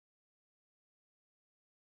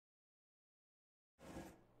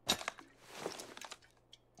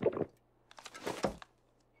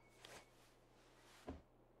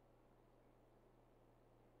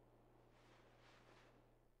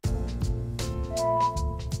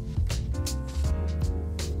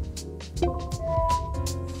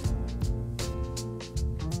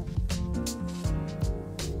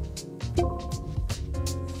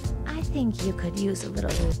think you could use a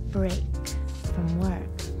little break from work.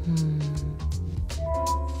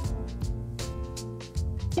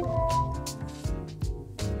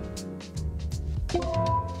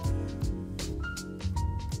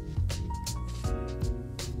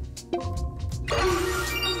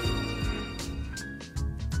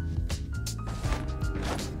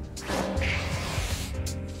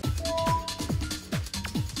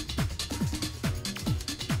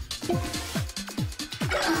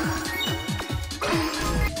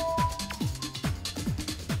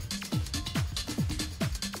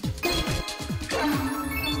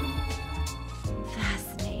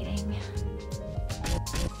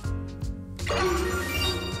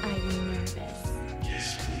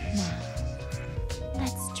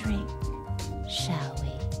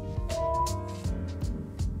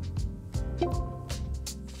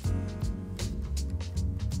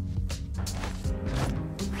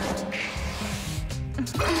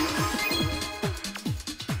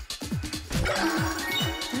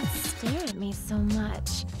 So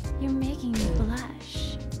much. You're making me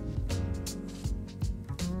blush.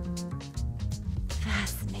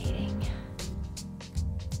 Fascinating.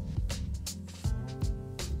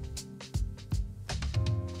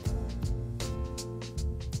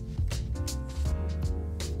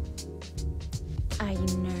 Are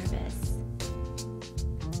you nervous?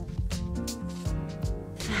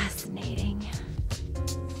 Fascinating.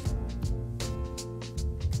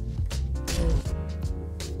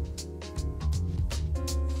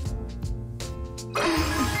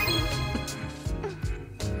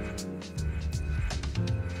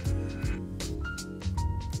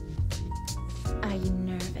 Are you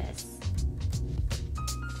nervous?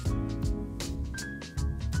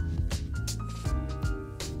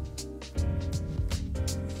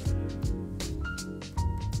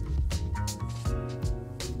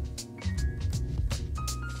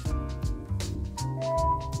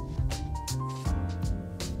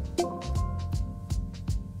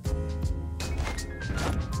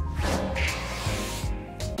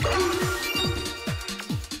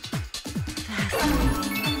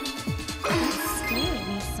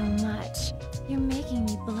 You're making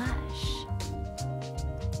me blush.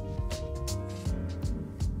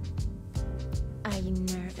 Are you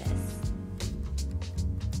nervous?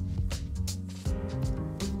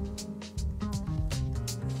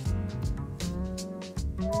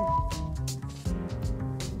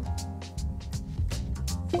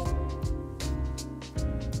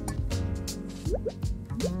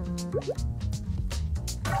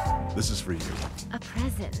 This is for you. A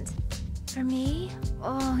present? For me?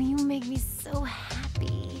 Oh, you make me so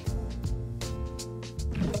happy.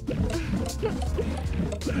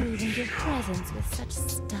 You even give presents with such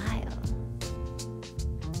style.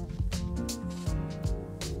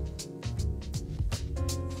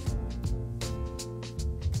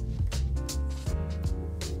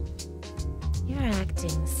 You're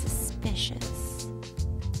acting suspicious.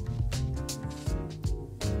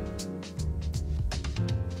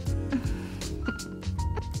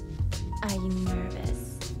 Are you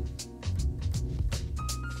nervous?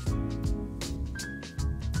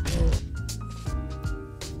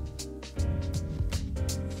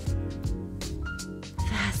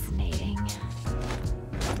 Fascinating.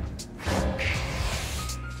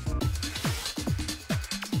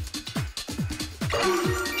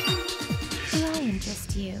 Do I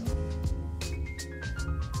interest you?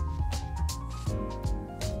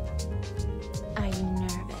 Are you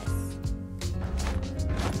nervous?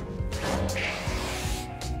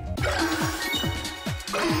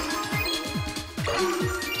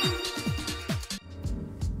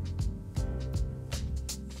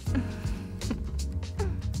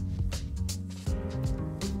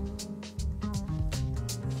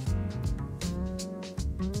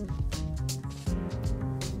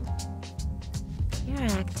 You're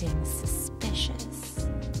acting suspicious.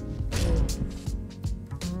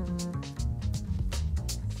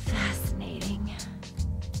 Fascinating.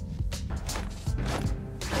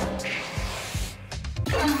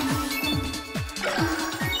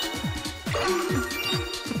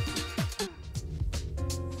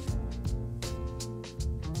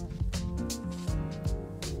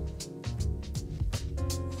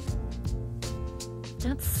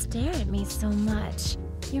 Don't stare at me so much.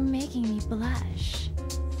 You're making me blush.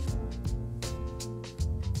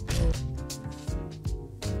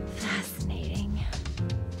 Fascinating.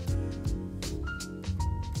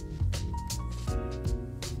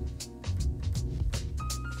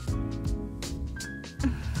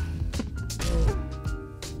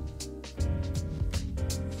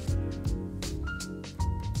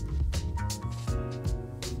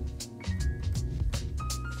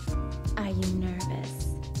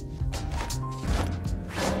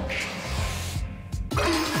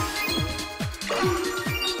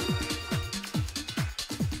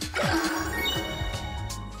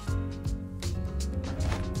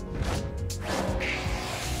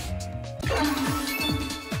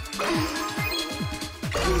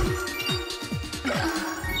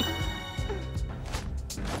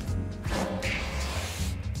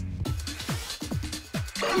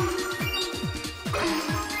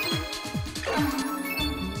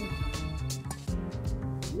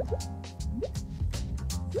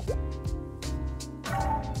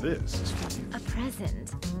 This is for you. A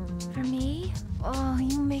present? For me? Oh,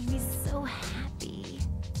 you make me so happy.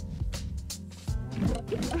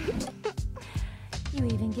 You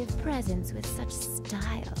even give presents with such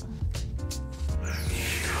style. You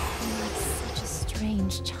have such a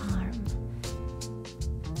strange charm.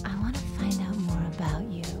 I want to find out more about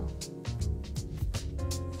you.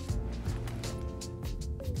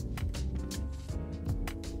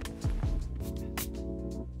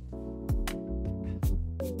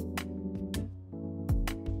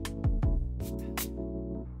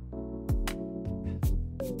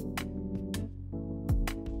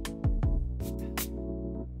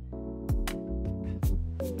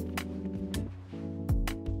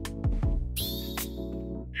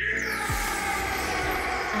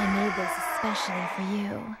 I made this especially for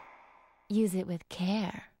you. Use it with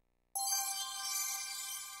care.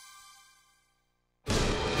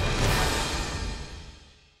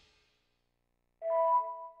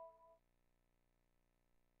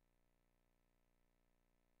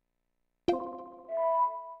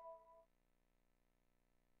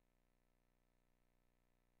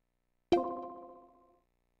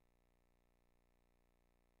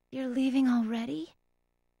 You're leaving already?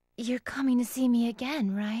 You're coming to see me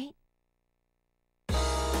again, right?